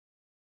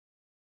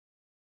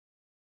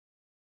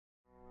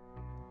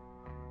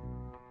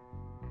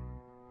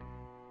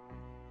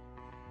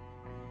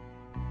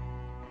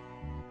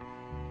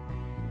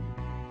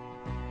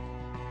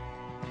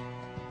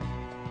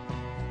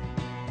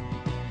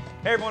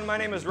Hey everyone, my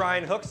name is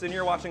Ryan Hooks and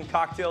you're watching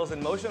Cocktails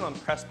in Motion on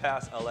Press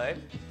Pass LA,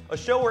 a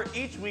show where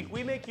each week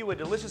we make you a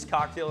delicious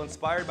cocktail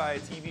inspired by a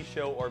TV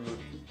show or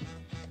movie.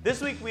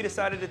 This week we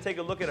decided to take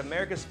a look at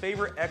America's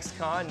favorite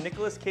ex-con,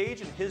 Nicolas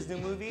Cage, and his new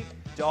movie,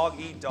 Dog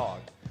Eat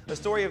Dog. The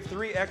story of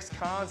three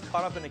ex-cons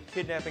caught up in a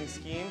kidnapping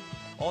scheme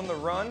on the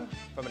run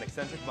from an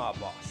eccentric mob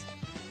boss.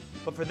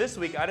 But for this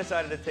week I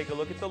decided to take a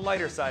look at the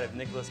lighter side of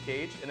Nicolas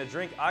Cage in a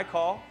drink I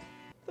call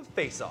the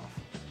Face-Off.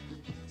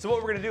 So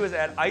what we're going to do is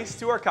add ice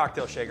to our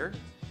cocktail shaker,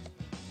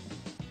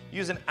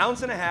 use 1.5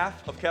 ounces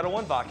of Ketel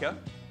One vodka,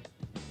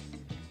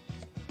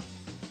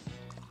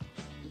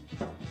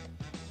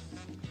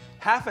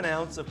 half an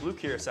ounce of blue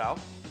curacao,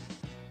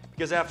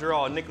 because after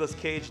all, Nicolas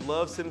Cage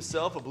loves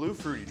himself a blue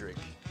fruity drink,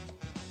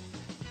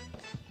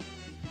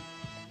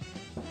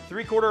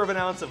 3/4 of an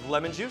ounce of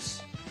lemon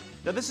juice.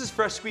 Now this is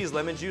fresh squeezed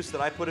lemon juice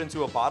that I put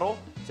into a bottle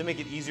to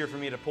make it easier for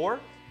me to pour.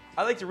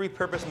 I like to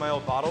repurpose my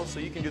old bottles so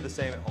you can do the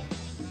same at home.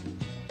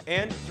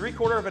 And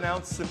 3/4 of an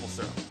ounce simple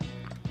syrup,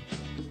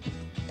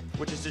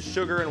 which is just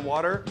sugar and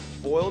water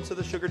boiled so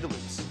the sugar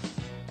dilutes.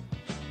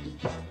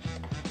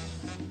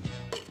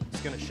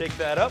 Just gonna shake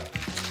that up.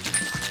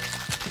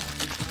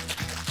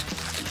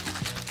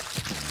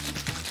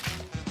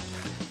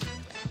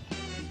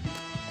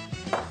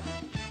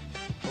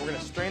 And we're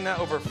gonna strain that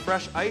over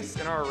fresh ice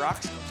in our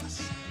rocks glass.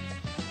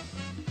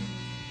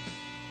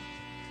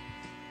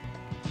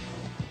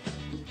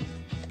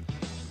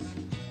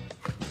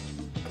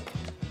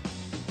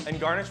 And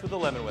garnish with a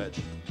lemon wedge.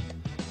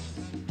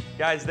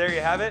 Guys, there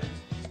you have it,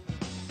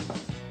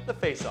 the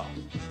Face-Off.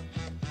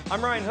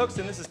 I'm Ryan Hooks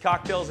and this is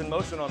Cocktails in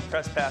Motion on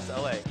Press Pass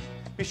LA.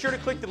 Be sure to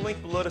click the link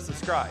below to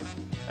subscribe.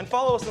 And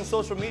follow us on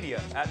social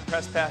media at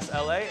Press Pass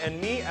LA and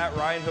me at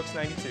Ryan Hooks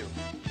 92.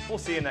 We'll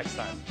see you next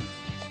time.